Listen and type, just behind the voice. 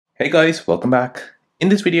Hey guys, welcome back. In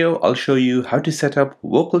this video, I'll show you how to set up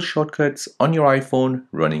vocal shortcuts on your iPhone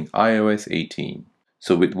running iOS 18.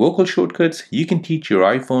 So with vocal shortcuts, you can teach your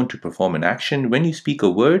iPhone to perform an action when you speak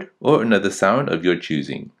a word or another sound of your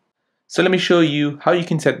choosing. So let me show you how you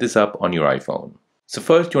can set this up on your iPhone. So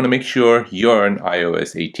first, you want to make sure you're on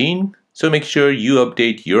iOS 18. So make sure you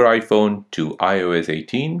update your iPhone to iOS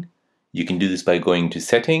 18. You can do this by going to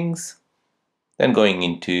Settings, then going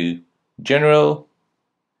into General.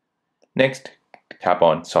 Next, tap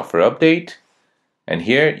on Software Update, and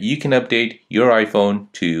here you can update your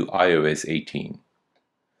iPhone to iOS 18.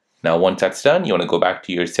 Now once that's done, you want to go back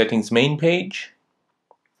to your settings main page.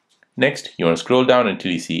 Next, you want to scroll down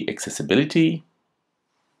until you see Accessibility.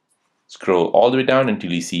 Scroll all the way down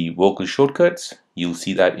until you see Vocal Shortcuts. You'll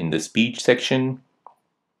see that in the speech section.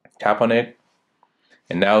 Tap on it.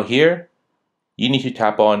 And now here, you need to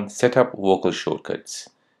tap on Set up Vocal Shortcuts.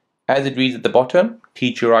 As it reads at the bottom,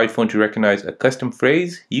 teach your iPhone to recognize a custom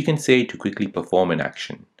phrase you can say to quickly perform an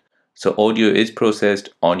action. So audio is processed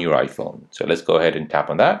on your iPhone. So let's go ahead and tap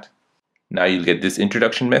on that. Now you'll get this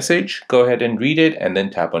introduction message. Go ahead and read it and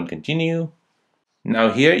then tap on Continue. Now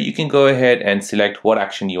here you can go ahead and select what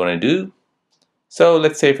action you want to do. So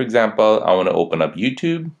let's say, for example, I want to open up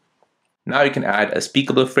YouTube. Now you can add a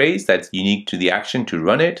speakable phrase that's unique to the action to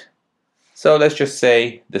run it. So let's just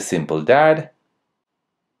say the simple dad.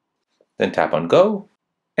 Then tap on Go.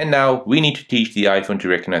 And now we need to teach the iPhone to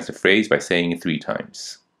recognize the phrase by saying it 3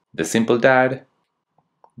 times. The simple dad,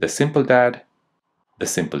 the simple dad, the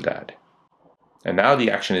simple dad. And now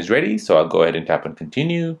the action is ready, so I'll go ahead and tap on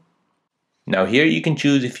Continue. Now here you can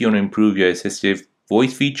choose if you want to improve your assistive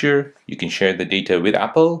voice feature. You can share the data with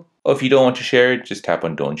Apple, or if you don't want to share it, just tap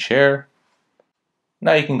on Don't Share.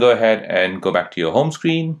 Now you can go ahead and go back to your home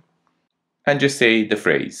screen and just say the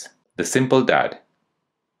phrase, the simple dad.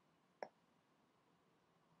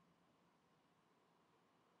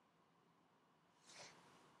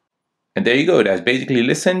 And there you go, it has basically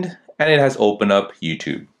listened and it has opened up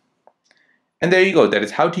YouTube. And there you go, that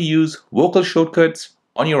is how to use vocal shortcuts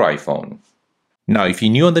on your iPhone. Now, if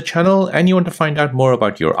you're new on the channel and you want to find out more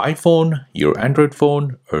about your iPhone, your Android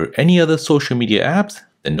phone, or any other social media apps,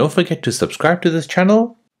 then don't forget to subscribe to this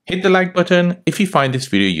channel. Hit the like button if you find this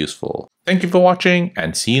video useful. Thank you for watching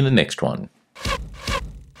and see you in the next one.